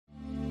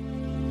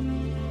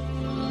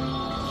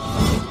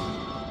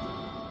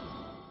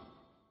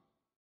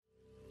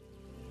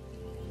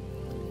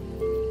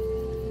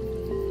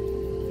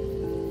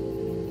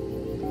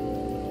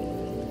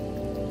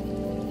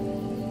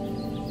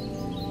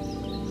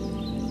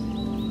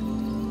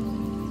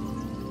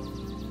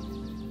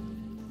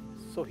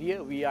So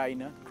here we are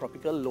in a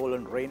tropical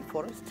lowland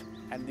rainforest,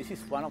 and this is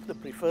one of the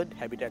preferred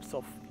habitats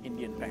of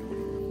Indian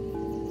pangolin.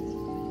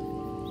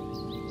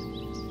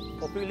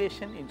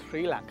 Population in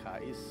Sri Lanka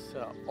is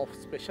of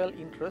special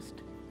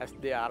interest as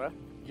they are a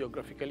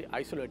geographically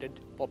isolated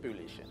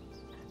population.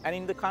 And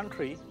in the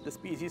country, the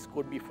species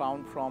could be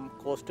found from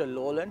coastal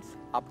lowlands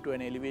up to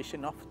an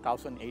elevation of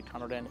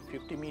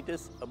 1,850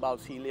 meters above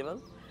sea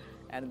level,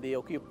 and they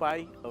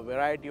occupy a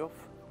variety of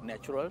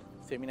natural,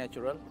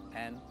 semi-natural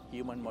and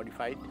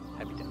human-modified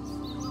habitats.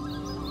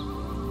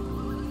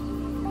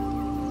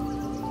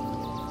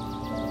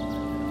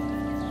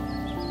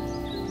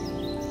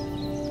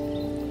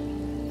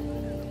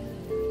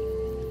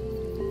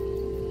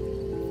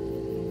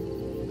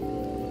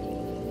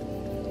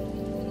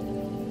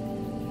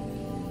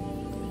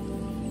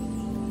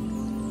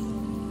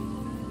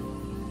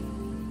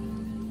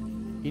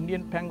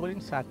 Indian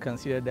pangolins are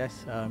considered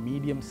as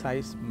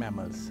medium-sized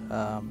mammals,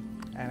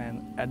 and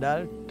an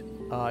adult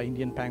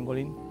Indian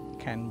pangolin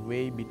can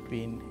weigh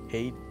between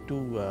 8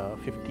 to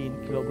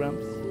 15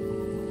 kilograms.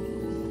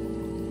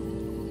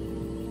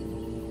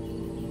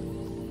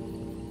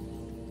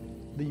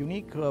 The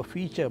unique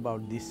feature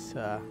about this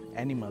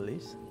animal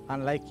is,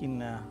 unlike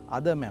in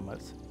other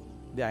mammals,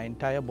 their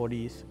entire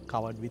body is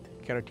covered with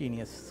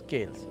keratinous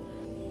scales.